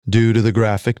Due to the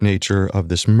graphic nature of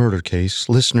this murder case,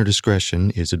 listener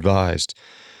discretion is advised.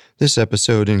 This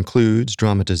episode includes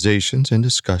dramatizations and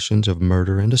discussions of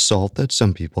murder and assault that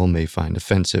some people may find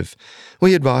offensive.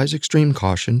 We advise extreme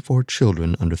caution for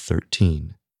children under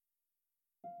 13.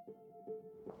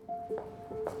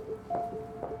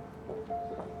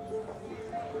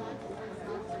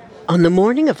 On the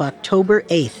morning of October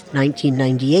 8th,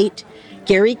 1998,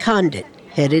 Gary Condit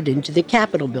headed into the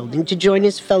Capitol building to join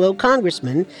his fellow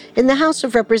congressmen in the House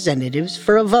of Representatives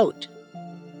for a vote.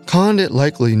 Condit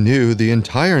likely knew the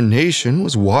entire nation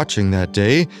was watching that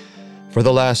day. For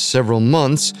the last several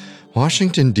months,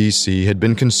 Washington, D.C. had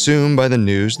been consumed by the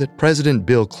news that President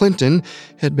Bill Clinton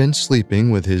had been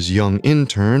sleeping with his young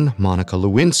intern, Monica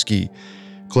Lewinsky.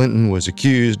 Clinton was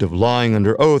accused of lying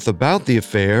under oath about the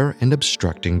affair and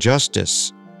obstructing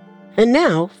justice. And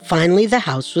now, finally, the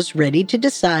House was ready to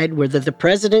decide whether the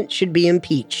president should be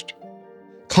impeached.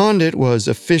 Condit was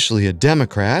officially a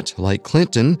Democrat, like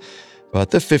Clinton,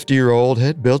 but the 50-year-old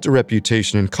had built a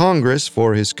reputation in Congress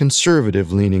for his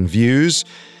conservative-leaning views,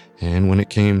 and when it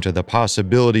came to the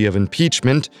possibility of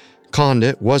impeachment,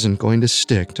 Condit wasn't going to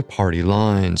stick to party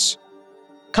lines.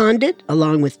 Condit,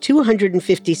 along with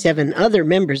 257 other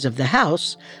members of the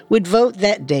House, would vote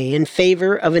that day in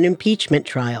favor of an impeachment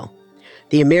trial.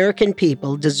 The American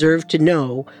people deserved to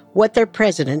know what their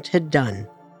president had done.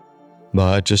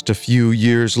 But just a few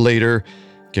years later,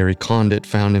 Gary Condit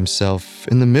found himself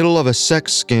in the middle of a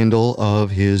sex scandal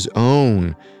of his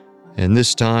own. And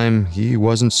this time, he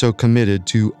wasn't so committed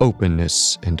to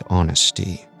openness and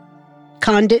honesty.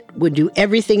 Condit would do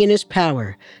everything in his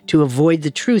power to avoid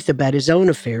the truth about his own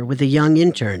affair with a young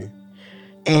intern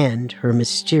and her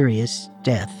mysterious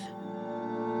death.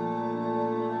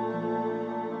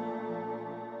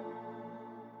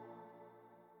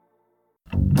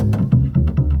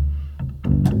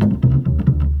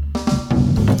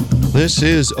 This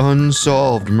is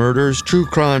Unsolved Murders, True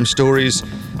Crime Stories,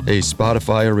 a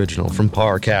Spotify original from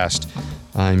Parcast.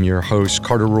 I'm your host,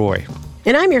 Carter Roy.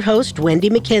 And I'm your host, Wendy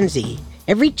McKenzie.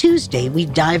 Every Tuesday, we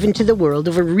dive into the world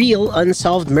of a real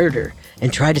unsolved murder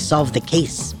and try to solve the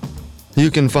case.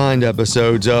 You can find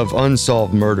episodes of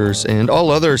Unsolved Murders and all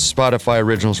other Spotify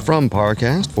originals from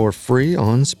Parcast for free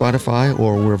on Spotify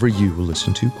or wherever you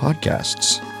listen to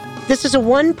podcasts. This is a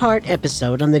one-part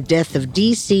episode on the death of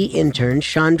D.C. intern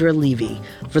Chandra Levy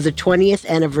for the 20th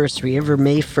anniversary of her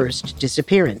May 1st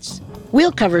disappearance.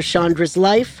 We'll cover Chandra's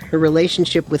life, her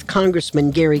relationship with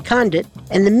Congressman Gary Condit,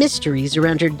 and the mysteries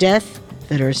around her death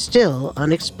that are still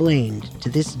unexplained to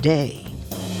this day.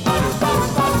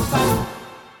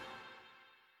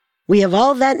 We have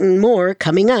all that and more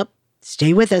coming up.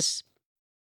 Stay with us.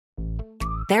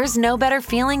 There's no better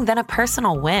feeling than a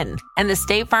personal win, and the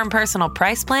State Farm Personal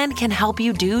Price Plan can help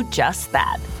you do just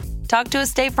that. Talk to a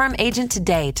State Farm agent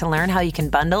today to learn how you can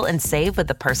bundle and save with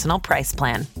the Personal Price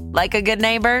Plan. Like a good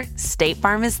neighbor, State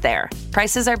Farm is there.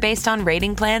 Prices are based on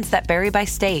rating plans that vary by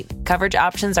state. Coverage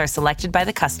options are selected by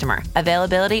the customer.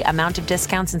 Availability, amount of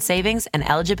discounts and savings, and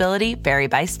eligibility vary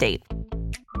by state.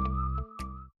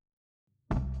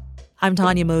 I'm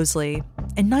Tanya Mosley.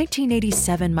 In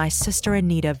 1987, my sister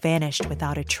Anita vanished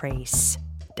without a trace.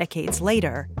 Decades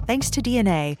later, thanks to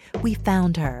DNA, we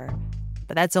found her.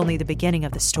 But that's only the beginning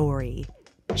of the story.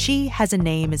 She Has a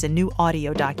Name is a new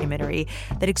audio documentary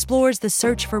that explores the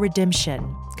search for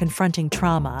redemption, confronting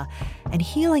trauma, and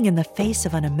healing in the face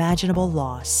of unimaginable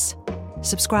loss.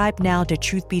 Subscribe now to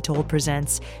Truth Be Told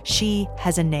presents She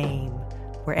Has a Name,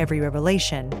 where every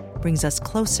revelation brings us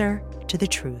closer to the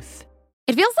truth.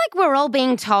 It feels like we're all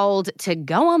being told to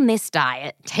go on this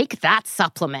diet, take that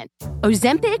supplement.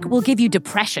 Ozempic will give you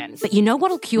depression, but you know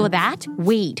what'll cure that?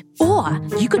 Weed. Or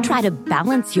you could try to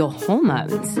balance your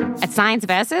hormones. At Science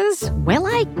Versus, we're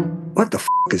like, what the f***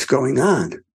 is going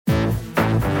on?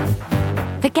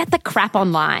 Forget the crap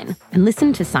online and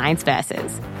listen to Science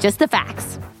Versus. Just the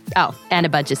facts. Oh, and a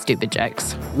bunch of stupid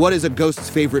jokes. What is a ghost's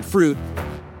favorite fruit?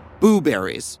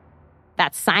 Blueberries.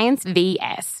 That's Science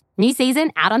VS. New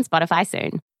season out on Spotify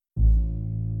soon.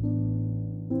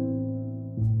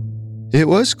 It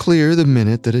was clear the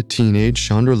minute that a teenage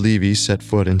Chandra Levy set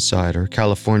foot inside her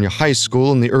California high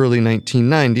school in the early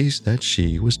 1990s that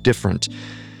she was different.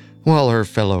 While her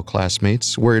fellow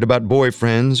classmates worried about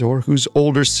boyfriends or whose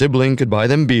older sibling could buy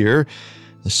them beer,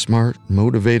 the smart,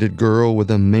 motivated girl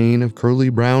with a mane of curly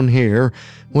brown hair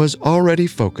was already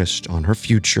focused on her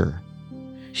future.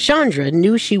 Chandra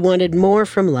knew she wanted more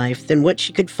from life than what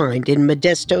she could find in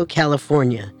Modesto,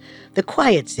 California, the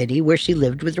quiet city where she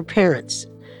lived with her parents.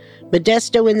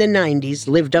 Modesto in the 90s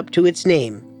lived up to its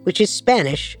name, which is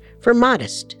Spanish for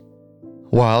modest.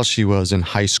 While she was in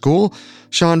high school,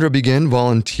 Chandra began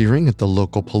volunteering at the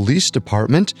local police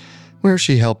department, where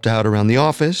she helped out around the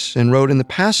office and rode in the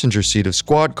passenger seat of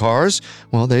squad cars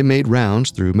while they made rounds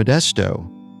through Modesto.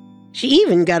 She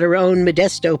even got her own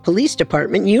Modesto Police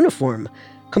Department uniform,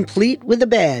 complete with a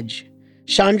badge.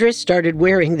 Chandra started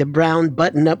wearing the brown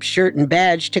button-up shirt and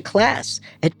badge to class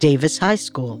at Davis High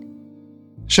School.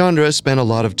 Chandra spent a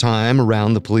lot of time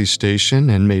around the police station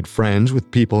and made friends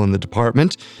with people in the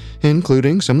department,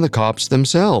 including some of the cops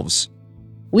themselves.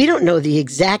 We don't know the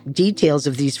exact details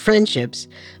of these friendships,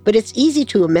 but it's easy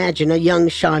to imagine a young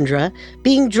Chandra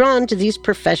being drawn to these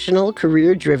professional,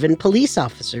 career-driven police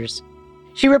officers.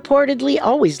 She reportedly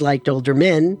always liked older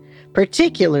men,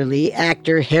 particularly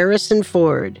actor Harrison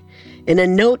Ford. In a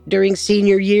note during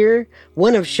senior year,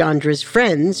 one of Chandra's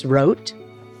friends wrote,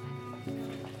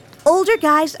 "Older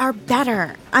guys are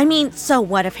better. I mean, so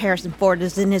what if Harrison Ford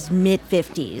is in his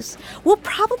mid-50s? We'll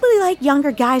probably like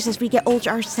younger guys as we get older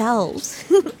ourselves."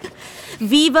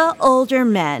 Viva older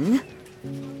men.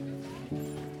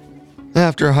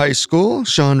 After high school,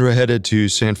 Chandra headed to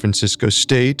San Francisco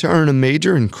State to earn a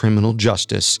major in criminal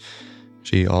justice.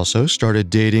 She also started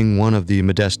dating one of the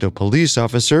Modesto police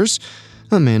officers,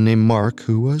 a man named Mark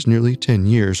who was nearly 10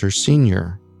 years her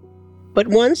senior. But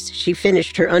once she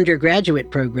finished her undergraduate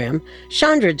program,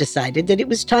 Chandra decided that it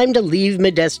was time to leave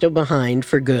Modesto behind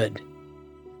for good.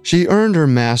 She earned her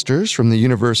master's from the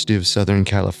University of Southern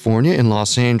California in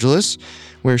Los Angeles,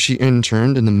 where she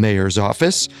interned in the mayor's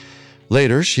office.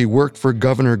 Later, she worked for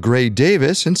Governor Gray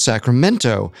Davis in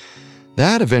Sacramento.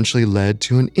 That eventually led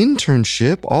to an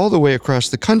internship all the way across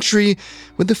the country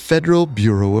with the Federal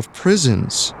Bureau of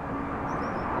Prisons.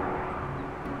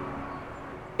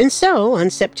 And so,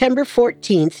 on September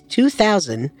 14th,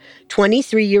 2000,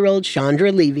 23-year-old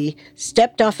Chandra Levy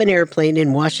stepped off an airplane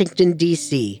in Washington,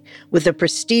 D.C., with a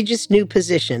prestigious new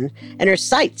position and her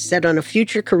sights set on a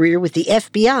future career with the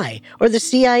FBI or the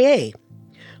CIA.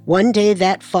 One day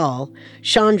that fall,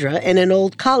 Chandra and an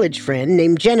old college friend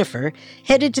named Jennifer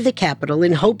headed to the Capitol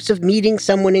in hopes of meeting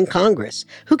someone in Congress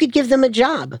who could give them a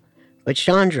job. But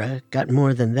Chandra got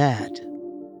more than that.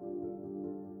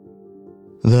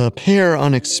 The pair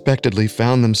unexpectedly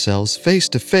found themselves face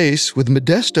to face with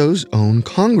Modesto's own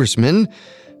congressman,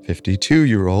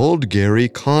 52-year-old Gary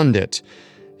Condit.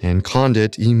 And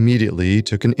Condit immediately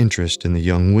took an interest in the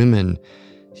young women.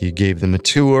 He gave them a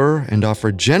tour and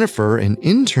offered Jennifer an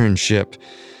internship.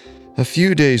 A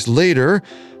few days later,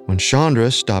 when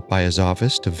Chandra stopped by his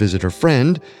office to visit her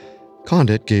friend,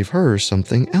 Condit gave her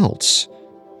something else: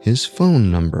 his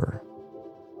phone number.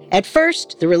 At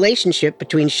first, the relationship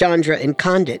between Chandra and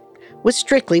Condit was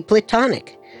strictly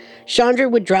platonic. Chandra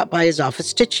would drop by his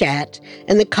office to chat,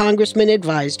 and the congressman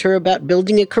advised her about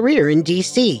building a career in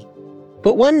D.C.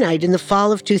 But one night in the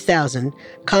fall of 2000,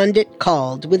 Condit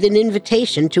called with an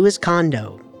invitation to his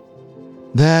condo.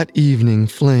 That evening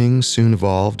fling soon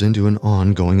evolved into an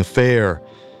ongoing affair.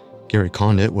 Gary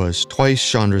Condit was twice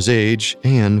Chandra's age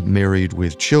and married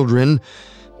with children,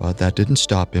 but that didn't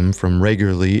stop him from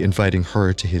regularly inviting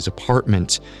her to his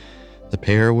apartment. The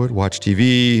pair would watch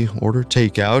TV, order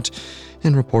takeout,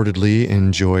 and reportedly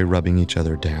enjoy rubbing each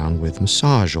other down with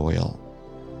massage oil.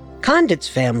 Condit's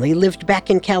family lived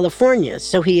back in California,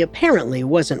 so he apparently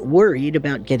wasn't worried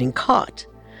about getting caught.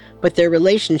 But their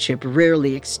relationship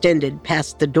rarely extended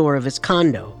past the door of his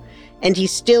condo, and he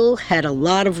still had a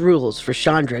lot of rules for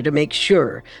Chandra to make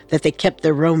sure that they kept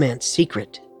their romance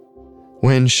secret.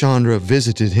 When Chandra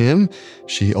visited him,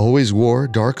 she always wore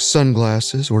dark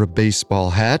sunglasses or a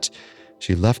baseball hat.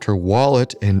 She left her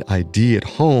wallet and ID at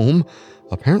home,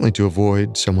 apparently to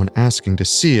avoid someone asking to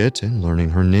see it and learning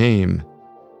her name.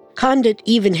 Condit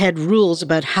even had rules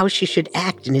about how she should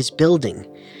act in his building.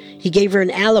 He gave her an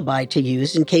alibi to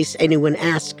use in case anyone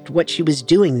asked what she was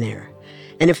doing there.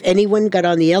 And if anyone got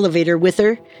on the elevator with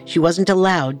her, she wasn't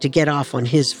allowed to get off on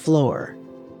his floor.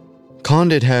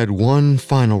 Condit had one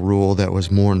final rule that was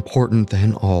more important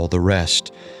than all the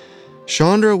rest.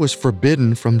 Chandra was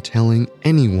forbidden from telling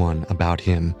anyone about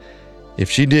him.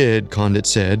 If she did, Condit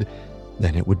said,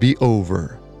 then it would be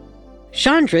over.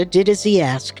 Chandra did as he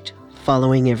asked,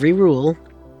 following every rule.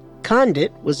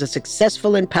 Condit was a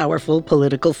successful and powerful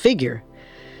political figure,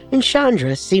 and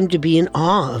Chandra seemed to be in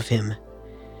awe of him.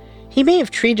 He may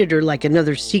have treated her like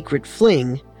another secret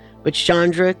fling, but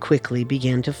Chandra quickly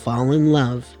began to fall in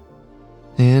love.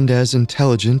 And as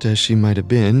intelligent as she might have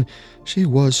been, she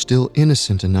was still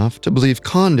innocent enough to believe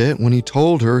Condit when he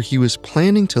told her he was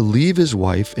planning to leave his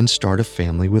wife and start a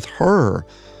family with her.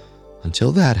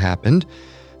 Until that happened,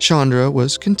 Chandra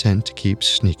was content to keep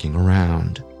sneaking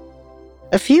around.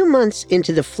 A few months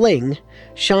into the fling,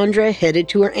 Chandra headed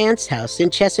to her aunt's house in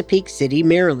Chesapeake City,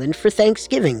 Maryland for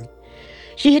Thanksgiving.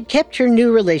 She had kept her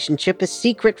new relationship a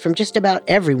secret from just about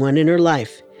everyone in her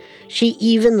life. She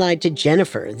even lied to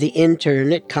Jennifer, the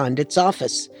intern at Condit's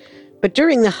office. But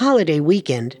during the holiday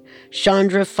weekend,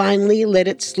 Chandra finally let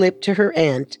it slip to her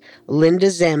aunt,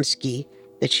 Linda Zamsky,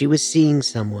 that she was seeing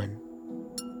someone.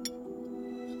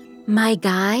 My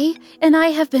guy and I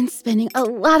have been spending a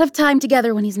lot of time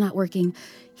together when he's not working.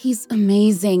 He's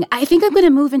amazing. I think I'm going to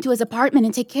move into his apartment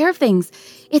and take care of things.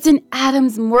 It's in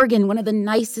Adams Morgan, one of the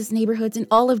nicest neighborhoods in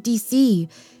all of D.C.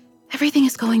 Everything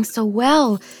is going so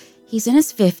well. He's in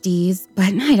his 50s,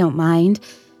 but I don't mind.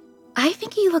 I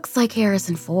think he looks like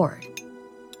Harrison Ford.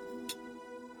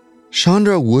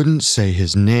 Chandra wouldn't say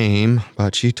his name,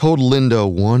 but she told Linda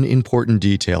one important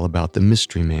detail about the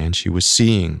mystery man she was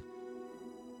seeing.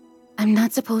 I'm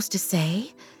not supposed to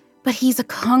say, but he's a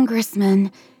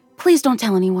congressman. Please don't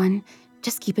tell anyone.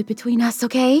 Just keep it between us,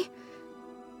 okay?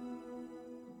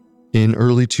 In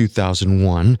early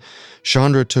 2001,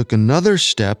 Chandra took another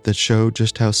step that showed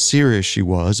just how serious she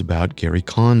was about Gary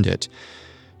Condit.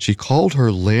 She called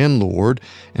her landlord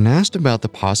and asked about the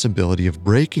possibility of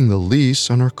breaking the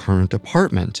lease on her current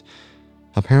apartment.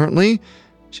 Apparently,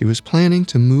 she was planning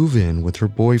to move in with her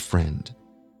boyfriend.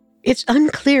 It's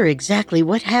unclear exactly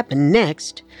what happened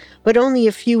next, but only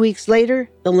a few weeks later,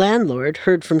 the landlord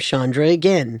heard from Chandra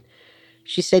again.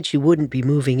 She said she wouldn't be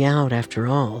moving out after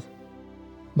all.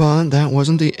 But that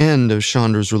wasn't the end of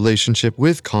Chandra's relationship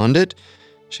with Condit.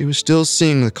 She was still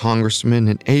seeing the congressman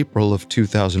in April of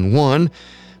 2001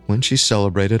 when she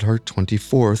celebrated her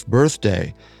 24th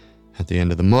birthday. At the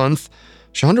end of the month,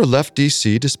 Chandra left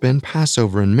D.C. to spend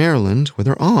Passover in Maryland with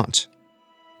her aunt.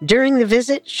 During the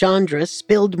visit, Chandra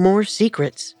spilled more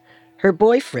secrets. Her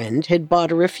boyfriend had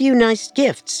bought her a few nice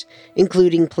gifts,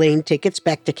 including plane tickets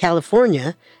back to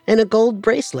California and a gold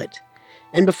bracelet.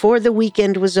 And before the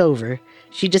weekend was over,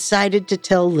 she decided to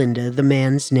tell Linda the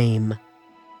man's name.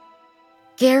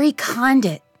 Gary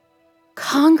Condit.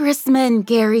 Congressman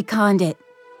Gary Condit.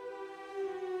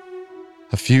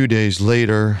 A few days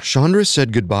later, Chandra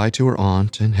said goodbye to her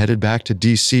aunt and headed back to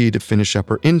D.C. to finish up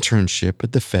her internship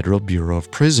at the Federal Bureau of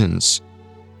Prisons.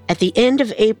 At the end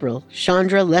of April,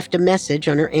 Chandra left a message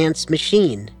on her aunt's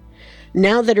machine.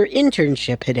 Now that her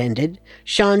internship had ended,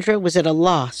 Chandra was at a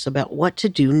loss about what to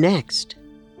do next.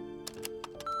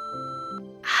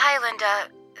 Hi, Linda.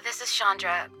 This is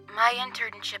Chandra. My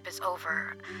internship is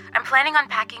over. I'm planning on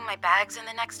packing my bags in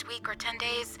the next week or 10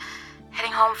 days,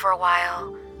 heading home for a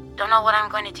while. Don't know what I'm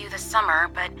going to do this summer,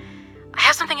 but I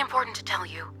have something important to tell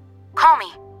you. Call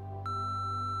me.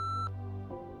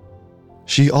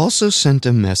 She also sent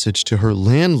a message to her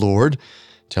landlord,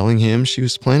 telling him she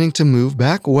was planning to move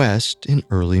back west in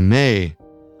early May.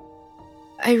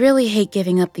 I really hate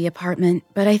giving up the apartment,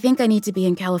 but I think I need to be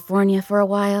in California for a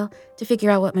while to figure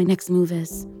out what my next move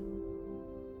is.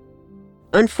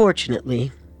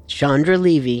 Unfortunately, Chandra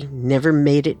Levy never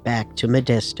made it back to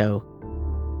Modesto.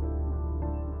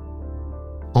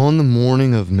 On the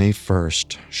morning of May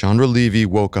 1st, Chandra Levy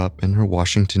woke up in her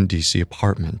Washington, D.C.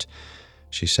 apartment.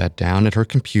 She sat down at her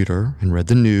computer and read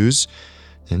the news,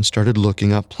 then started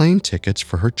looking up plane tickets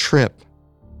for her trip.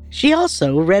 She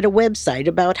also read a website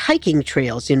about hiking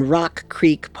trails in Rock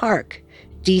Creek Park,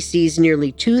 D.C.'s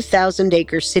nearly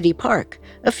 2,000-acre city park,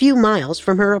 a few miles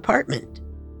from her apartment.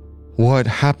 What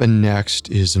happened next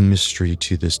is a mystery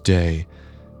to this day,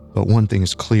 but one thing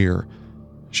is clear.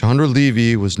 Chandra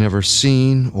Levy was never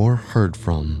seen or heard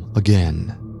from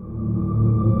again.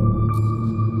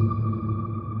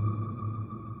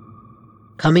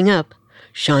 Coming up,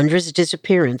 Chandra's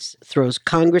disappearance throws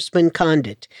Congressman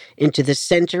Condit into the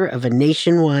center of a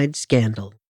nationwide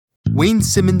scandal. Wayne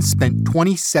Simmons spent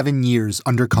 27 years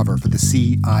undercover for the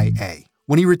CIA.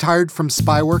 When he retired from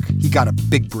spy work, he got a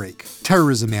big break,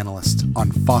 terrorism analyst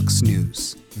on Fox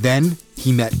News. Then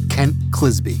he met Kent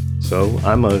Clisby. So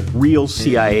I'm a real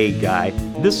CIA guy.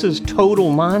 This is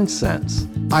total nonsense.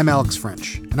 I'm Alex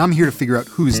French, and I'm here to figure out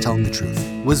who's telling the truth.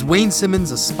 Was Wayne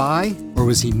Simmons a spy, or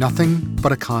was he nothing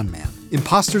but a con man?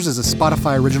 Imposters is a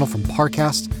Spotify original from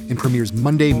Parcast and premieres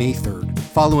Monday, May 3rd.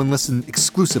 Follow and listen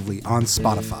exclusively on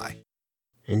Spotify.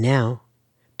 And now,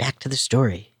 back to the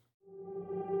story.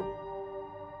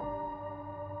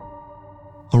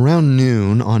 Around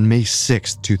noon on May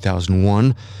 6,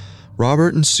 2001,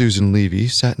 Robert and Susan Levy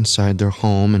sat inside their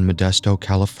home in Modesto,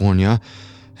 California,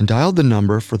 and dialed the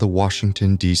number for the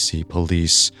Washington, D.C.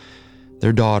 police.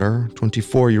 Their daughter,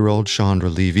 24-year-old Chandra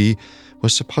Levy,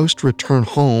 was supposed to return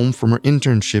home from her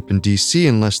internship in D.C.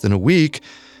 in less than a week,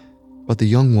 but the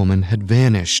young woman had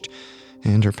vanished,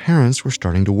 and her parents were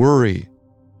starting to worry.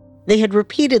 They had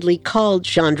repeatedly called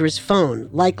Chandra's phone,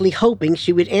 likely hoping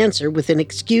she would answer with an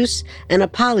excuse and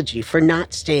apology for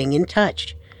not staying in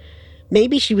touch.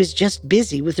 Maybe she was just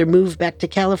busy with her move back to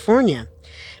California.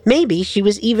 Maybe she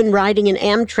was even riding an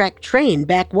Amtrak train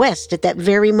back west at that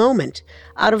very moment,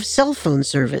 out of cell phone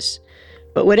service.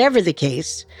 But whatever the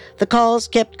case, the calls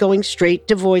kept going straight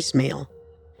to voicemail.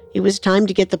 It was time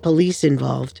to get the police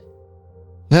involved.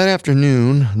 That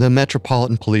afternoon, the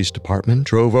Metropolitan Police Department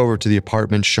drove over to the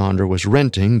apartment Chandra was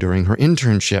renting during her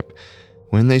internship.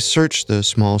 When they searched the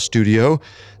small studio,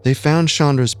 they found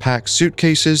Chandra's packed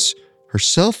suitcases, her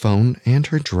cell phone, and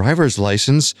her driver's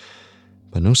license,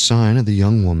 but no sign of the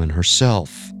young woman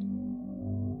herself.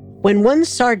 When one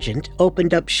sergeant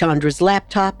opened up Chandra's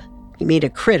laptop, he made a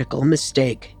critical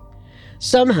mistake.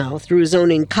 Somehow, through his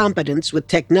own incompetence with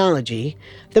technology,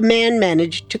 the man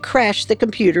managed to crash the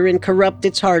computer and corrupt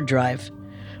its hard drive.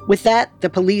 With that, the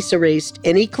police erased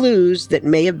any clues that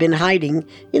may have been hiding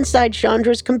inside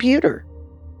Chandra's computer.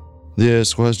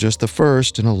 This was just the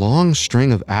first in a long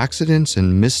string of accidents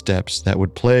and missteps that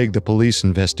would plague the police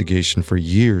investigation for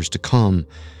years to come.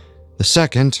 The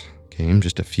second came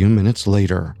just a few minutes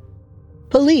later.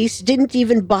 Police didn't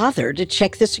even bother to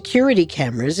check the security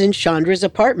cameras in Chandra's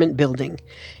apartment building.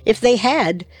 If they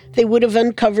had, they would have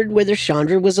uncovered whether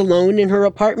Chandra was alone in her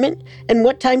apartment and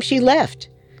what time she left.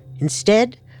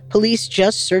 Instead, police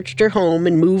just searched her home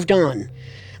and moved on.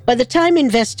 By the time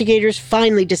investigators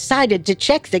finally decided to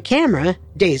check the camera,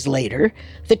 days later,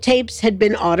 the tapes had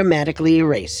been automatically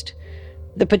erased.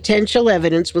 The potential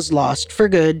evidence was lost for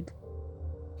good.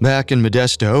 Back in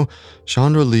Modesto,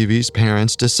 Chandra Levy's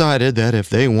parents decided that if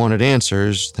they wanted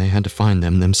answers, they had to find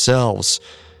them themselves.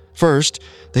 First,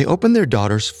 they opened their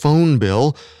daughter's phone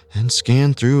bill and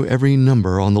scanned through every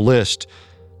number on the list.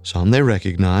 Some they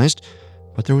recognized,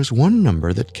 but there was one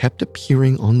number that kept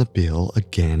appearing on the bill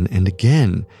again and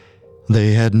again.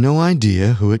 They had no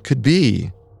idea who it could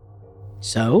be.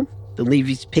 So, the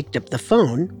Levys picked up the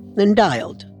phone and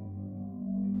dialed.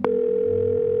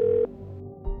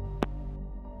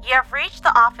 You have reached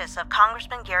the office of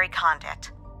Congressman Gary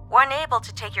Condit. We're unable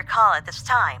to take your call at this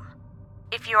time.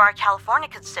 If you are a California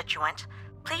constituent,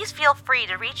 please feel free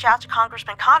to reach out to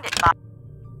Congressman Condit by...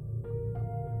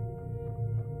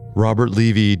 Robert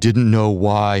Levy didn't know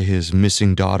why his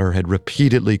missing daughter had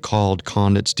repeatedly called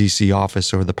Condit's D.C.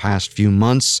 office over the past few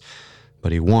months,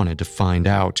 but he wanted to find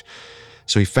out.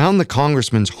 So he found the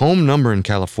congressman's home number in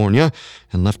California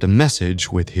and left a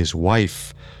message with his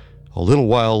wife. A little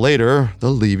while later,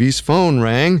 the Levy's phone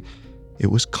rang. It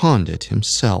was Condit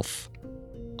himself.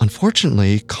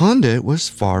 Unfortunately, Condit was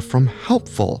far from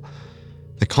helpful.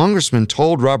 The congressman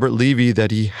told Robert Levy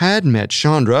that he had met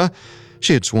Chandra.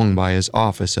 She had swung by his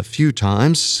office a few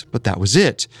times, but that was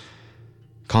it.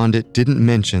 Condit didn't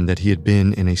mention that he had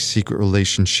been in a secret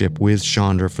relationship with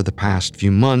Chandra for the past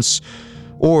few months,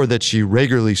 or that she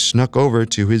regularly snuck over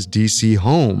to his D.C.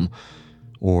 home,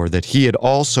 or that he had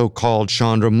also called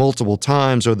Chandra multiple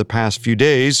times over the past few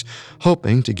days,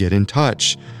 hoping to get in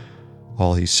touch.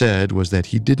 All he said was that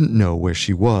he didn't know where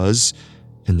she was,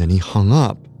 and then he hung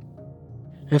up.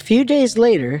 A few days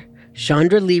later,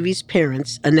 Chandra Levy's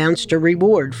parents announced a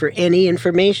reward for any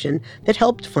information that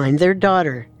helped find their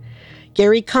daughter.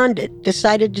 Gary Condit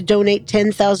decided to donate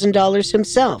 $10,000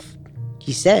 himself.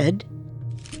 He said,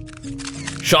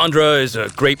 Chandra is a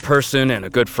great person and a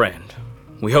good friend.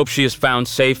 We hope she is found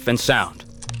safe and sound.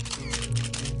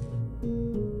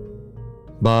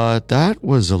 But that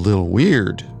was a little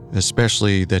weird,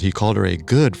 especially that he called her a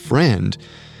good friend.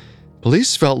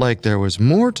 Police felt like there was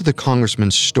more to the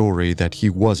congressman's story that he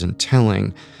wasn't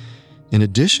telling. In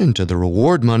addition to the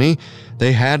reward money,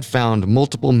 they had found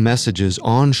multiple messages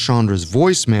on Chandra's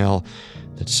voicemail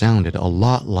that sounded a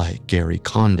lot like Gary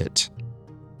Condit.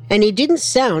 And he didn't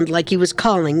sound like he was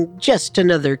calling just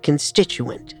another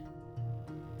constituent.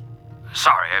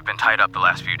 Sorry, I've been tied up the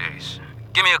last few days.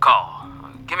 Give me a call.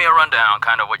 Give me a rundown,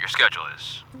 kind of what your schedule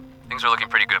is. Things are looking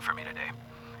pretty good for me today.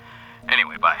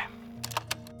 Anyway, bye.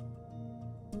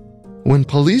 When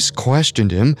police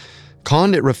questioned him,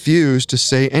 Condit refused to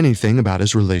say anything about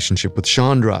his relationship with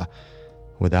Chandra.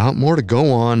 Without more to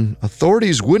go on,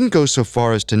 authorities wouldn't go so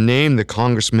far as to name the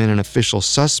congressman an official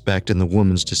suspect in the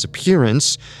woman's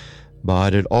disappearance,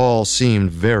 but it all seemed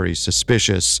very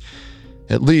suspicious,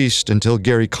 at least until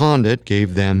Gary Condit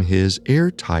gave them his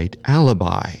airtight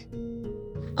alibi.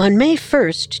 On May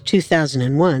 1st,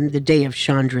 2001, the day of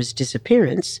Chandra's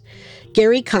disappearance,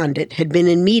 Gary Condit had been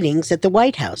in meetings at the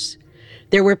White House.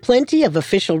 There were plenty of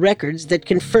official records that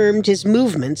confirmed his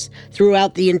movements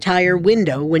throughout the entire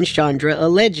window when Chandra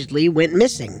allegedly went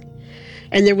missing.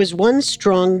 And there was one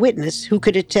strong witness who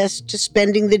could attest to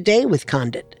spending the day with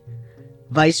Condit,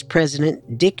 Vice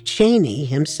President Dick Cheney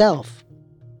himself.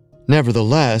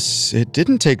 Nevertheless, it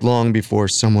didn't take long before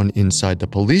someone inside the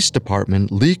police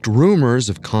department leaked rumors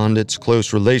of Condit's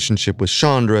close relationship with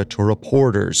Chandra to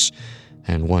reporters.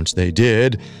 And once they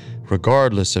did,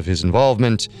 regardless of his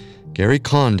involvement, Gary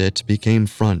Condit became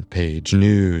front-page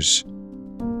news.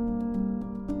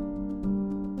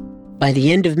 By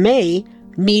the end of May,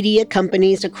 media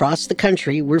companies across the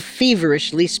country were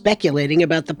feverishly speculating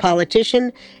about the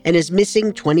politician and his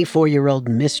missing 24-year-old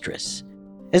mistress.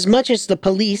 As much as the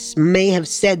police may have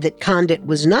said that Condit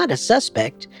was not a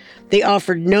suspect, they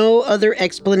offered no other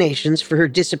explanations for her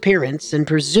disappearance and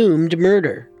presumed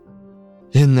murder.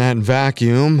 In that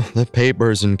vacuum, the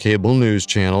papers and cable news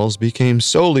channels became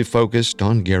solely focused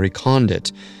on Gary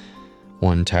Condit.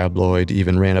 One tabloid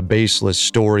even ran a baseless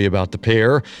story about the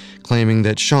pair, claiming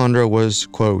that Chandra was,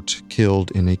 quote,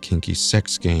 killed in a kinky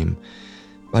sex game.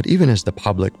 But even as the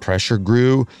public pressure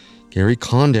grew, Gary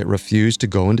Condit refused to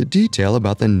go into detail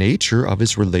about the nature of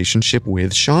his relationship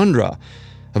with Chandra.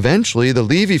 Eventually, the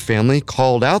Levy family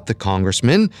called out the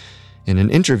congressman. In an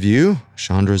interview,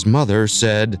 Chandra's mother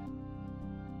said,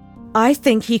 "I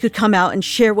think he could come out and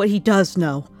share what he does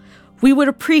know. We would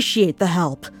appreciate the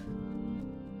help."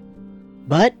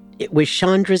 But it was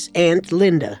Chandra's aunt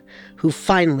Linda who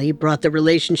finally brought the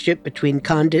relationship between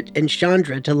Condit and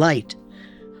Chandra to light.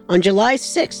 On July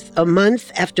 6th, a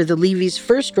month after the Levys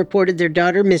first reported their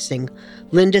daughter missing,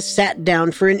 Linda sat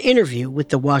down for an interview with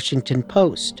the Washington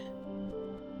Post.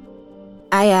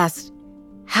 I asked,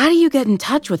 "How do you get in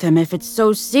touch with him if it's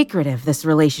so secretive, this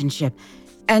relationship?"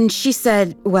 And she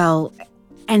said, well,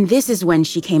 and this is when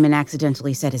she came and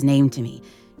accidentally said his name to me.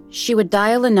 She would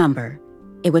dial a number,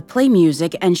 it would play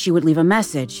music, and she would leave a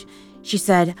message. She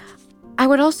said, "I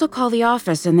would also call the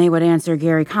office and they would answer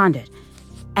Gary Condit."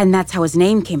 And that's how his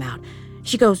name came out.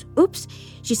 She goes, "Oops."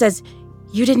 She says,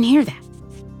 "You didn't hear that."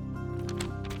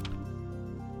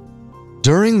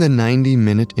 During the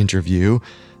 90-minute interview,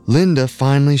 Linda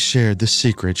finally shared the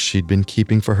secret she'd been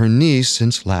keeping for her niece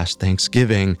since last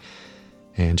Thanksgiving.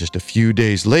 And just a few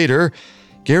days later,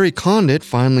 Gary Condit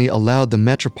finally allowed the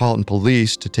Metropolitan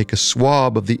Police to take a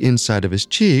swab of the inside of his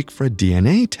cheek for a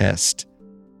DNA test.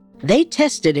 They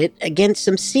tested it against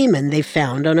some semen they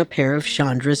found on a pair of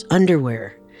Chandra's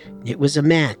underwear. It was a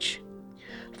match.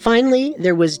 Finally,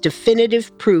 there was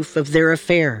definitive proof of their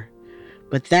affair.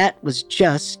 But that was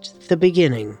just the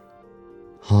beginning.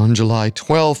 On July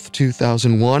 12,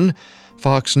 2001,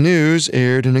 Fox News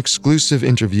aired an exclusive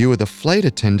interview with a flight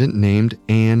attendant named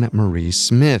Anne Marie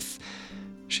Smith.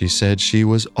 She said she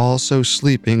was also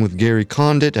sleeping with Gary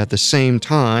Condit at the same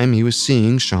time he was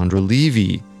seeing Chandra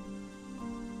Levy.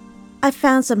 "I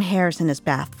found some hairs in his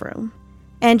bathroom.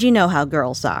 And you know how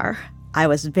girls are. I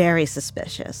was very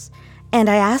suspicious. And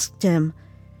I asked him,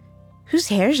 'Whose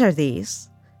hairs are these?'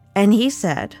 And he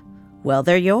said, 'Well,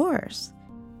 they're yours.'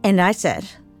 And I said,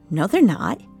 'No, they're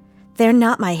not. They're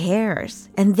not my hairs.'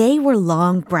 And they were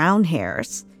long brown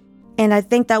hairs. And I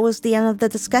think that was the end of the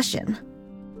discussion."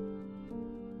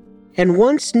 And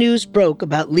once news broke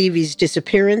about Levy's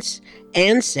disappearance,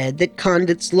 Anne said that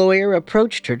Condit's lawyer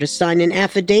approached her to sign an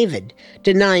affidavit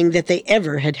denying that they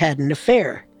ever had had an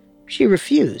affair. She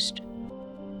refused.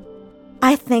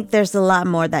 "I think there's a lot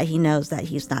more that he knows that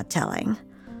he's not telling.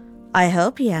 I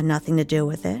hope he had nothing to do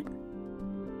with it."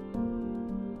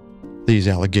 These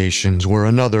allegations were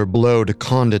another blow to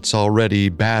Condit's already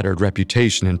battered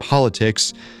reputation in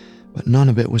politics, but none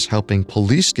of it was helping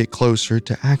police get closer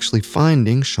to actually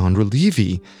finding Chandra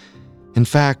Levy. In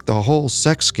fact, the whole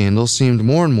sex scandal seemed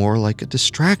more and more like a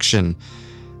distraction.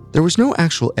 There was no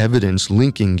actual evidence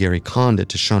linking Gary Condit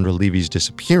to Chandra Levy's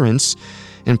disappearance,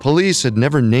 and police had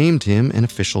never named him an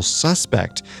official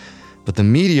suspect. But the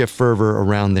media fervor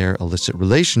around their illicit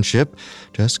relationship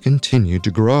just continued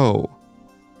to grow.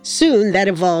 Soon that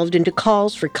evolved into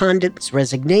calls for Condit's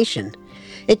resignation.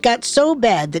 It got so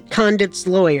bad that Condit's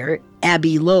lawyer,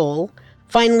 Abby Lowell,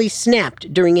 finally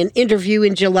snapped during an interview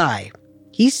in July.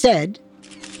 He said,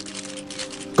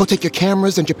 "Go take your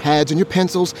cameras and your pads and your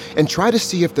pencils and try to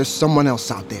see if there's someone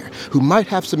else out there who might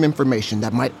have some information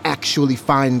that might actually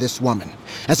find this woman,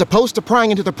 as opposed to prying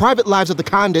into the private lives of the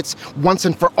Condits once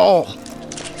and for all."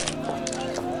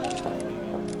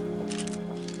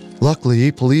 Luckily,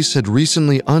 police had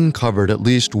recently uncovered at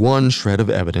least one shred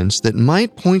of evidence that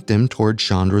might point them toward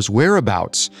Chandra's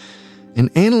whereabouts.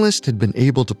 An analyst had been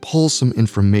able to pull some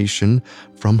information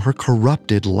from her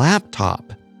corrupted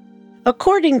laptop.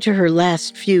 According to her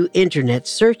last few internet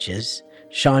searches,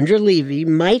 Chandra Levy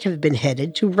might have been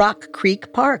headed to Rock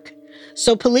Creek Park,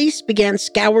 so police began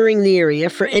scouring the area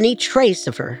for any trace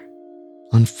of her.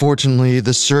 Unfortunately,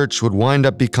 the search would wind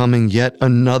up becoming yet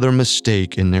another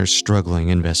mistake in their struggling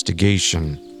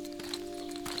investigation.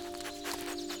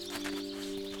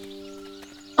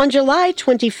 On July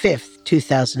 25,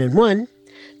 2001,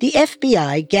 the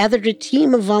FBI gathered a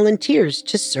team of volunteers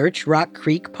to search Rock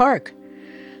Creek Park.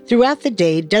 Throughout the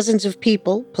day, dozens of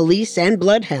people, police, and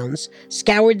bloodhounds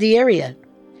scoured the area.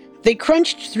 They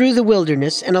crunched through the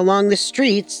wilderness and along the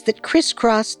streets that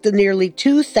crisscrossed the nearly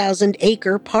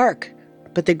 2,000-acre park,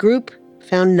 but the group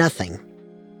found nothing.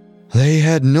 They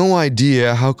had no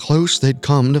idea how close they'd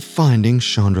come to finding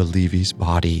Chandra Levy's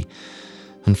body.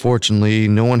 Unfortunately,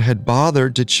 no one had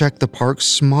bothered to check the park's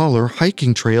smaller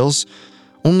hiking trails,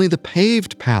 only the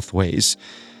paved pathways.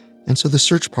 And so the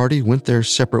search party went their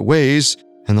separate ways,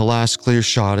 and the last clear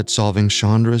shot at solving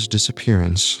Chandra's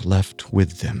disappearance left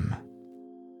with them.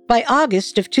 By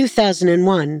August of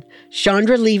 2001,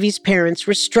 Chandra Levy's parents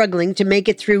were struggling to make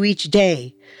it through each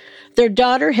day. Their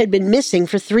daughter had been missing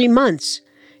for 3 months,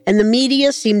 and the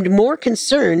media seemed more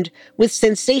concerned with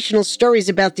sensational stories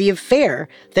about the affair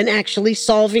than actually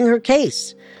solving her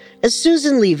case. As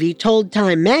Susan Levy told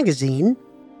Time magazine,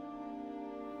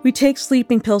 "We take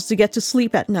sleeping pills to get to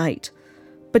sleep at night,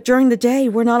 but during the day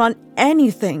we're not on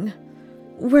anything.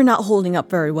 We're not holding up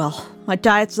very well. My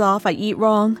diet's off, I eat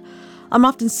wrong. I'm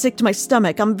often sick to my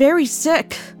stomach. I'm very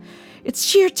sick. It's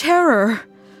sheer terror.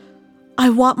 I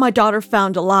want my daughter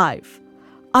found alive.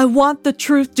 I want the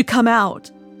truth to come out."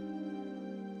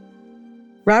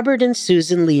 Robert and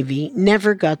Susan Levy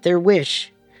never got their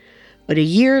wish. But a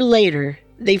year later,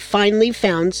 they finally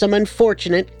found some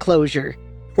unfortunate closure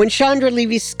when Chandra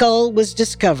Levy's skull was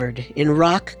discovered in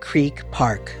Rock Creek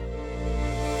Park.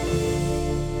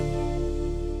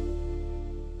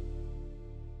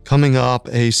 Coming up,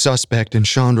 a suspect in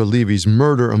Chandra Levy's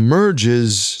murder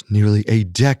emerges nearly a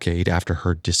decade after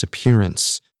her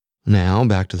disappearance. Now,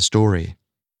 back to the story.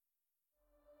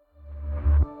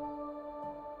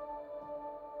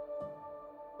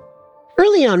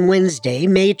 Early on Wednesday,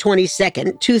 May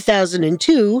 22,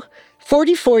 2002,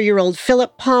 44-year-old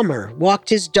Philip Palmer walked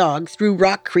his dog through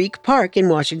Rock Creek Park in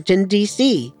Washington,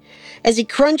 D.C. As he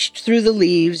crunched through the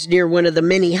leaves near one of the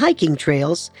many hiking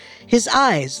trails, his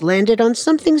eyes landed on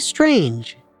something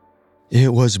strange.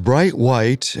 It was bright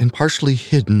white and partially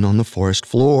hidden on the forest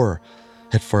floor.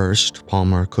 At first,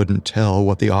 Palmer couldn't tell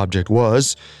what the object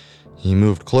was. He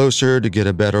moved closer to get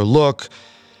a better look,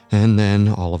 and then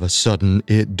all of a sudden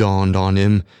it dawned on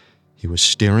him. He was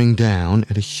staring down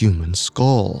at a human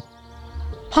skull.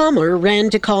 Palmer ran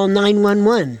to call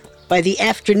 911. By the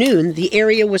afternoon, the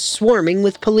area was swarming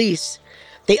with police.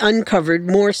 They uncovered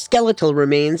more skeletal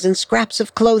remains and scraps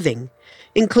of clothing,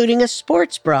 including a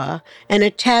sports bra and a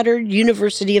tattered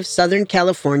University of Southern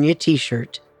California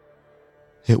t-shirt.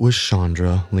 It was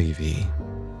Chandra Levy.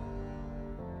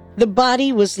 The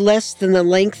body was less than the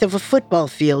length of a football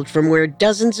field from where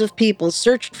dozens of people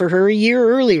searched for her a year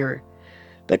earlier.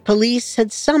 But police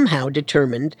had somehow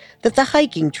determined that the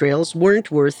hiking trails weren't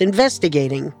worth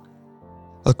investigating.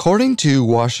 According to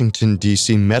Washington,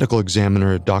 D.C. medical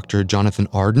examiner Dr. Jonathan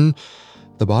Arden,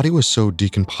 the body was so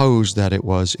decomposed that it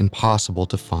was impossible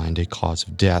to find a cause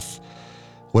of death.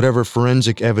 Whatever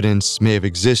forensic evidence may have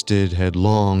existed had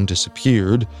long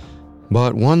disappeared,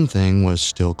 but one thing was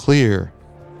still clear.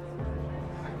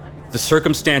 The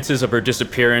circumstances of her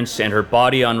disappearance and her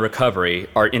body on recovery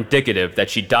are indicative that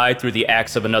she died through the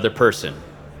acts of another person,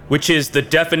 which is the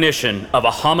definition of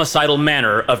a homicidal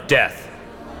manner of death.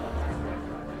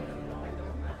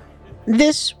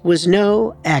 This was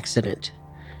no accident.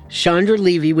 Chandra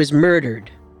Levy was murdered.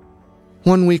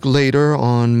 1 week later,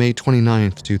 on May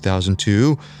 29,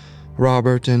 2002,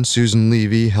 Robert and Susan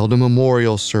Levy held a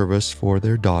memorial service for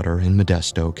their daughter in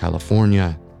Modesto,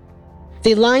 California.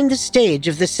 They lined the stage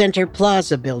of the Center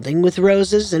Plaza building with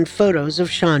roses and photos of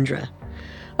Chandra.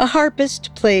 A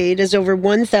harpist played as over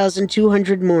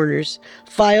 1,200 mourners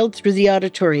filed through the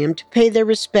auditorium to pay their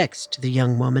respects to the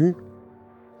young woman.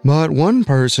 But one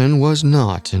person was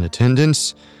not in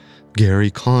attendance: Gary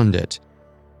Condit.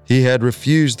 He had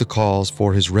refused the calls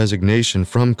for his resignation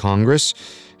from Congress,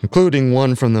 including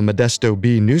one from the Modesto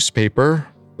Bee newspaper,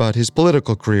 but his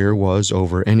political career was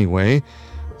over anyway.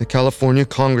 The California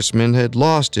congressman had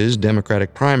lost his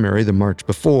Democratic primary the March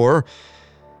before.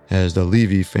 As the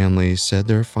Levy family said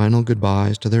their final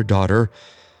goodbyes to their daughter,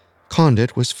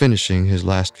 Condit was finishing his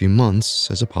last few months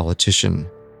as a politician.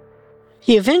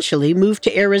 He eventually moved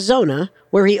to Arizona,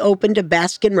 where he opened a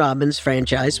Baskin-Robbins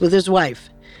franchise with his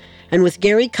wife. And with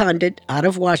Gary Condit out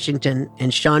of Washington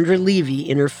and Chandra Levy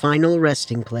in her final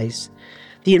resting place,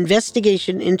 the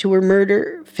investigation into her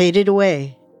murder faded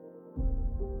away.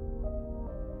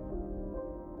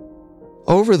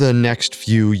 Over the next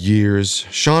few years,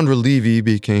 Chandra Levy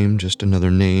became just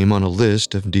another name on a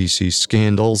list of DC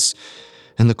scandals,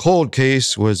 and the cold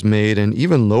case was made an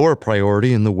even lower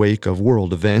priority in the wake of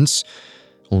world events.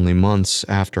 Only months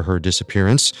after her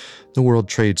disappearance, the World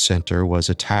Trade Center was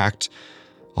attacked.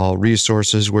 All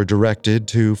resources were directed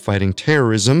to fighting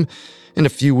terrorism, and a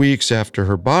few weeks after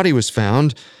her body was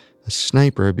found, a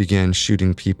sniper began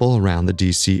shooting people around the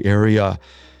DC area.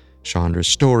 Chandra's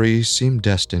story seemed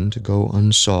destined to go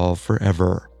unsolved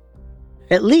forever.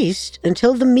 At least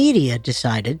until the media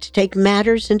decided to take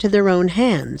matters into their own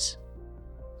hands.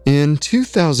 In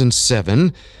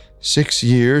 2007, 6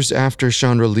 years after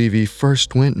Chandra Levy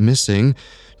first went missing,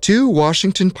 2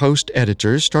 Washington Post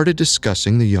editors started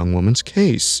discussing the young woman's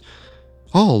case.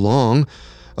 All along,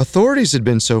 authorities had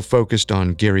been so focused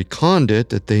on Gary Condit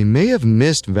that they may have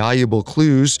missed valuable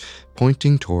clues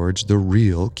pointing towards the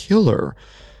real killer.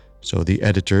 So the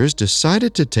editors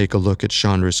decided to take a look at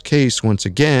Chandra's case once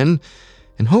again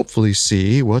and hopefully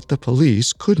see what the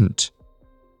police couldn't.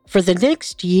 For the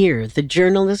next year, the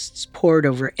journalists pored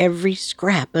over every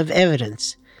scrap of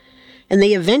evidence, and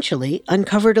they eventually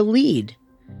uncovered a lead.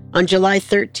 On July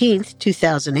 13,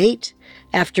 2008,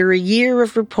 after a year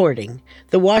of reporting,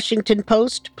 the Washington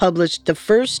Post published the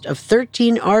first of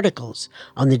 13 articles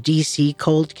on the D.C.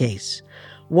 cold case.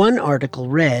 One article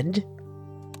read,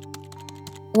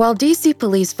 "While D.C.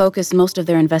 police focused most of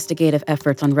their investigative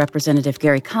efforts on Representative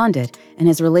Gary Condit and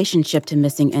his relationship to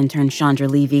missing intern Chandra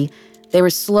Levy, they were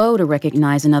slow to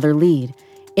recognize another lead.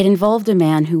 It involved a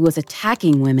man who was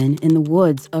attacking women in the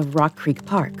woods of Rock Creek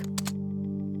Park."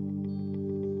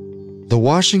 The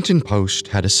Washington Post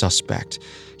had a suspect.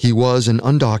 He was an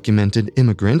undocumented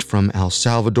immigrant from El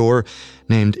Salvador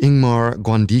named Ingmar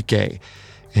Guandique,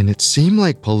 and it seemed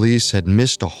like police had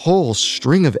missed a whole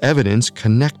string of evidence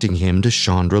connecting him to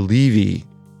Chandra Levy.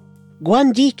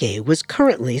 Guandique was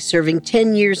currently serving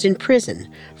 10 years in prison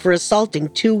for assaulting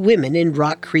 2 women in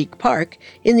Rock Creek Park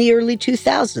in the early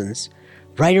 2000s,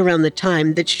 right around the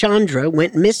time that Chandra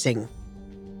went missing.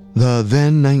 The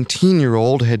then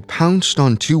 19-year-old had pounced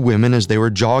on 2 women as they were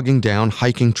jogging down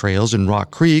hiking trails in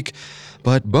Rock Creek,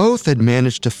 but both had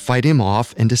managed to fight him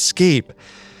off and escape.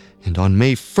 And on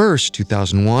May 1st,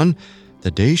 2001, the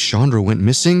day Chandra went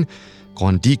missing,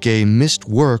 Guandique missed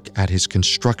work at his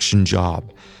construction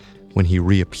job. When he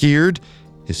reappeared,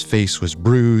 his face was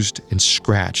bruised and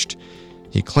scratched.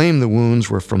 He claimed the wounds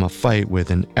were from a fight with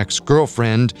an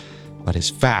ex-girlfriend, but his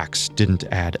facts didn't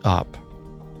add up.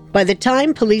 By the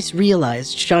time police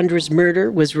realized Chandra's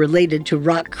murder was related to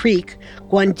Rock Creek,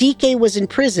 Guandique was in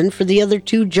prison for the other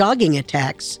 2 jogging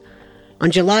attacks.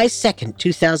 On July 2nd,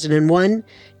 2001,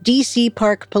 D.C.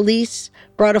 Park Police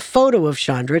brought a photo of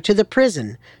Chandra to the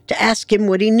prison to ask him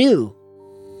what he knew.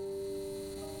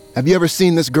 "Have you ever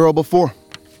seen this girl before?"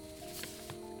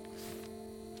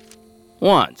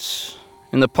 "Once,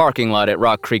 in the parking lot at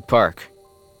Rock Creek Park."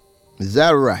 "Is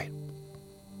that right?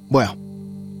 Well,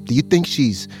 do you think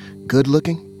she's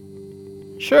good-looking?"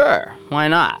 "Sure, why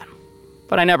not?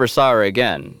 But I never saw her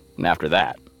again after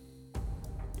that."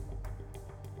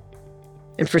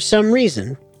 And for some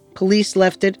reason, police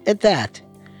left it at that.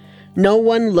 No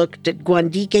one looked at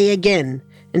Guandique again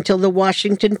until the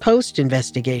Washington Post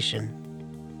investigation.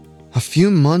 A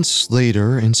few months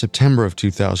later, in September of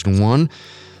 2001,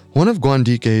 one of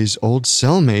Guandique's old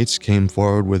cellmates came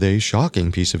forward with a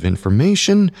shocking piece of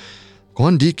information.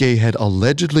 Guandique had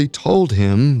allegedly told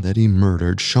him that he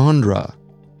murdered Chandra.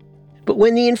 But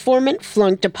when the informant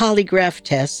flunked a polygraph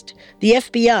test, the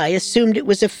FBI assumed it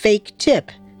was a fake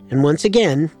tip, and once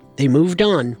again, they moved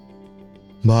on.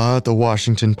 But the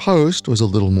Washington Post was a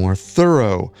little more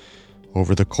thorough.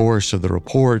 Over the course of the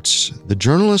reports, the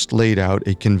journalist laid out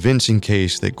a convincing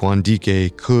case that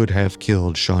Guandique could have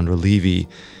killed Chandra Levy.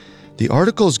 The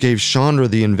articles gave Chandra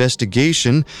the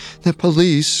investigation that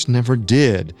police never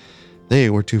did. They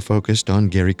were too focused on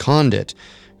Gary Condit,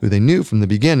 who they knew from the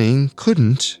beginning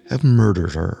couldn't have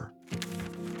murdered her.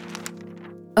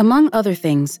 Among other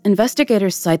things,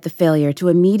 investigators cite the failure to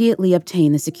immediately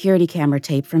obtain the security camera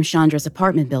tape from Chandra's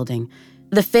apartment building,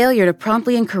 the failure to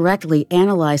promptly and correctly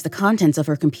analyze the contents of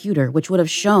her computer, which would have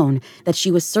shown that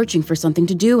she was searching for something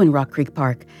to do in Rock Creek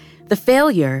Park, the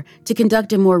failure to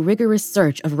conduct a more rigorous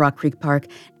search of Rock Creek Park,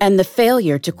 and the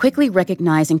failure to quickly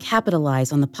recognize and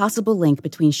capitalize on the possible link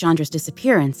between Chandra's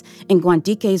disappearance and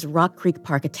Guandique's Rock Creek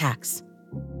Park attacks.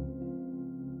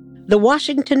 The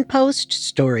Washington Post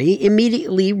story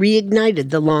immediately reignited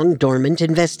the long-dormant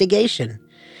investigation.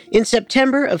 In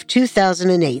September of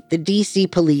 2008, the D.C.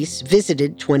 police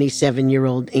visited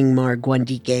 27-year-old Ingmar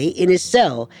Guandique in his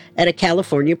cell at a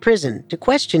California prison to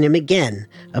question him again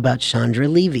about Chandra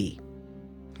Levy.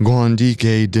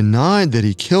 Gwandike denied that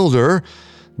he killed her,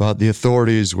 but the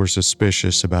authorities were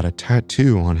suspicious about a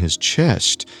tattoo on his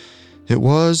chest. It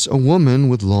was a woman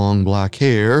with long black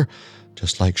hair,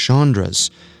 just like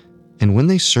Chandra's. And when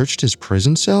they searched his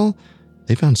prison cell,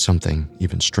 they found something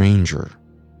even stranger.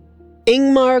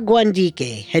 Ingmar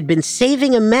Gwandike had been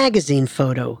saving a magazine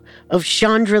photo of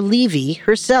Chandra Levy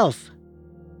herself.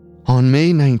 On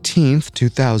May 19,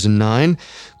 2009,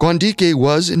 Gwandike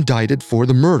was indicted for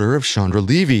the murder of Chandra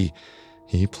Levy.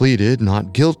 He pleaded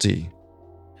not guilty.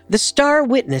 The star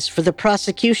witness for the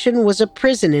prosecution was a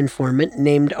prison informant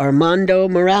named Armando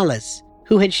Morales,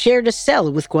 who had shared a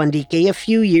cell with Gwandike a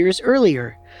few years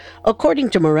earlier. According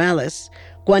to Morales,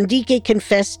 Gwandike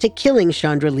confessed to killing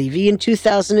Chandra Levy in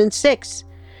 2006.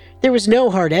 There was no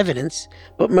hard evidence,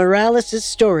 but Morales'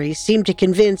 story seemed to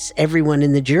convince everyone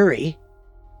in the jury.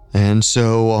 And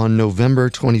so, on November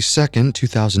 22,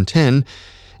 2010,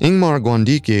 Ingmar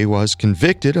Gwandike was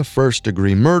convicted of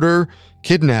first-degree murder,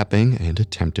 kidnapping, and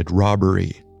attempted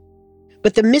robbery.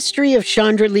 But the mystery of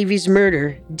Chandra Levy's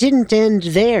murder didn't end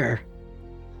there.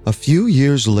 A few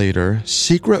years later,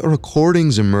 secret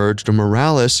recordings emerged of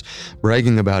Morales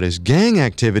bragging about his gang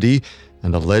activity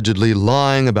and allegedly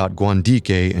lying about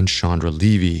Gwandike and Chandra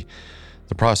Levy.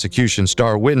 The prosecution's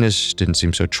star witness didn't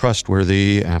seem so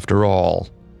trustworthy after all.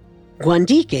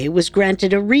 Gwandike was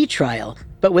granted a retrial,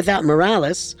 but without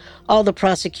Morales, all the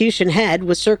prosecution had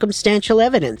was circumstantial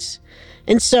evidence.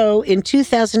 And so, in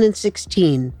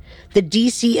 2016, the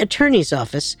D.C. Attorney's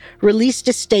Office released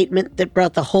a statement that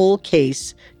brought the whole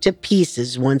case to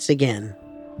pieces once again.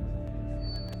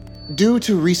 Due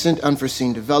to recent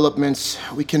unforeseen developments,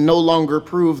 we can no longer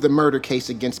prove the murder case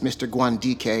against Mr.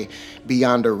 Gwandike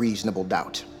beyond a reasonable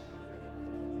doubt.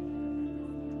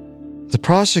 The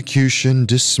prosecution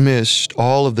dismissed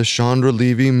all of the Chandra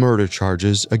Levy murder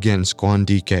charges against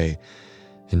Gwandike.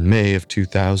 In May of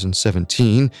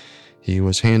 2017, he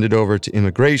was handed over to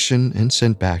immigration and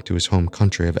sent back to his home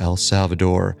country of El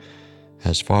Salvador.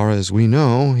 As far as we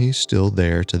know, he's still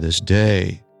there to this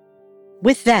day.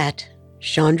 With that,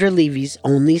 Chandra Levy's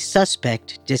only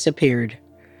suspect disappeared.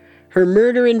 Her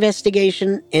murder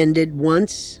investigation ended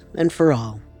once and for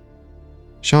all.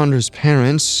 Chandra's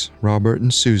parents, Robert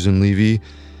and Susan Levy,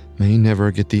 may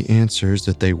never get the answers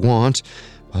that they want,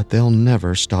 but they'll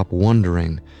never stop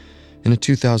wondering. In a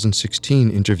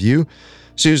 2016 interview,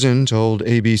 Susan told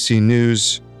ABC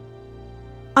News,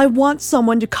 "I want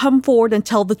someone to come forward and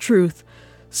tell the truth.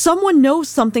 Someone knows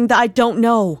something that I don't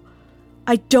know.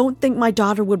 I don't think my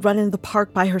daughter would run in the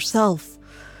park by herself.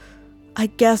 I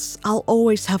guess I'll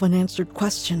always have unanswered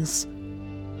questions."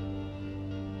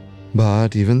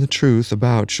 But even the truth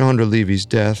about Chandra Levy's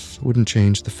death wouldn't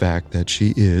change the fact that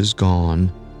she is gone.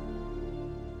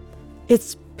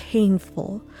 It's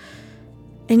painful,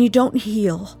 and you don't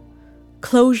heal.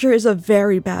 Closure is a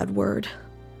very bad word.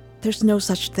 There's no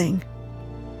such thing.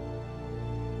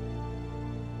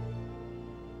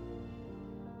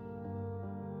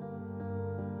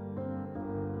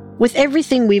 With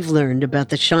everything we've learned about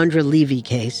the Chandra Levy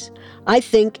case, I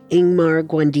think Ingmar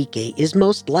Gwandike is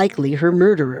most likely her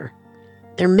murderer.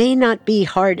 There may not be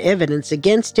hard evidence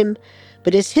against him,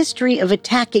 but his history of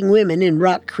attacking women in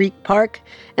Rock Creek Park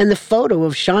and the photo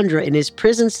of Chandra in his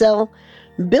prison cell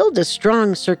build a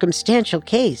strong circumstantial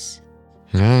case.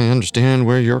 I understand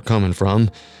where you're coming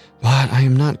from, but I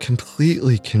am not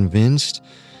completely convinced.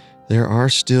 There are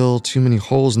still too many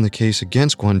holes in the case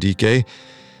against Gwandike,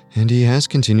 and he has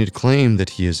continued to claim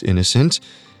that he is innocent.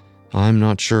 I'm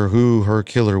not sure who her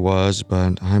killer was,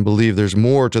 but I believe there's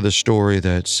more to the story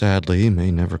that sadly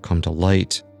may never come to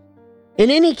light. In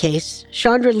any case,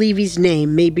 Chandra Levy's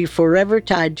name may be forever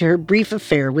tied to her brief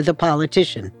affair with a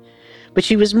politician. But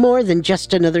she was more than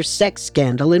just another sex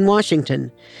scandal in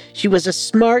Washington. She was a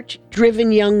smart,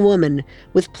 driven young woman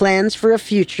with plans for a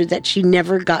future that she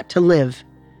never got to live.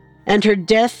 And her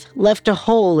death left a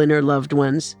hole in her loved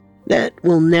ones that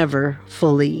will never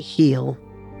fully heal.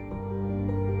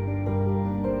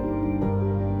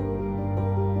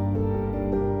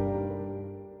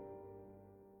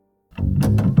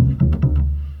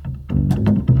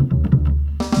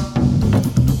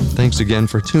 Thanks again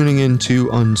for tuning in to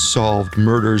Unsolved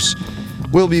Murders.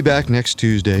 We'll be back next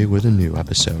Tuesday with a new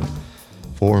episode.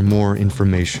 For more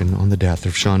information on the death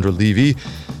of Chandra Levy,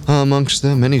 amongst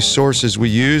the many sources we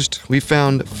used, we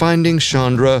found Finding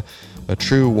Chandra, a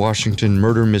true Washington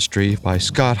murder mystery by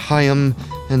Scott Hyam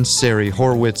and Sari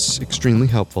Horwitz, extremely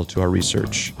helpful to our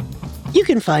research. You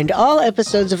can find all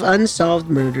episodes of Unsolved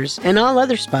Murders and all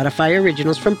other Spotify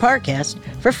originals from Parcast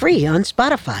for free on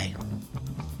Spotify.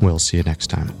 We'll see you next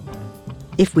time.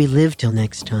 If we live till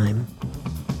next time.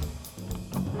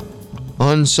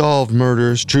 Unsolved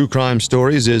Murders True Crime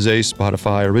Stories is a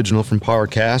Spotify original from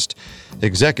Parcast.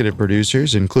 Executive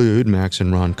producers include Max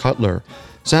and Ron Cutler.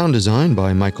 Sound design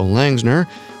by Michael Langsner,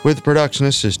 with production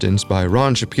assistance by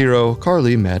Ron Shapiro,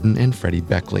 Carly Madden, and Freddie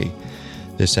Beckley.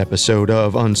 This episode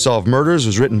of Unsolved Murders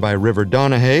was written by River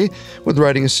Donahue, with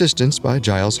writing assistance by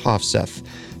Giles Hofseth,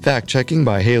 fact-checking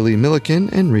by Haley Milliken,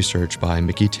 and research by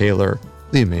Mickey Taylor.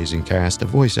 The amazing cast of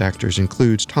voice actors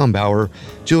includes Tom Bauer,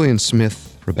 Julian Smith,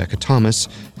 Rebecca Thomas,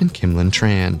 and Kimlin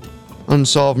Tran.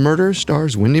 Unsolved Murders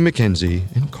stars Wendy McKenzie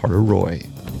and Carter Roy.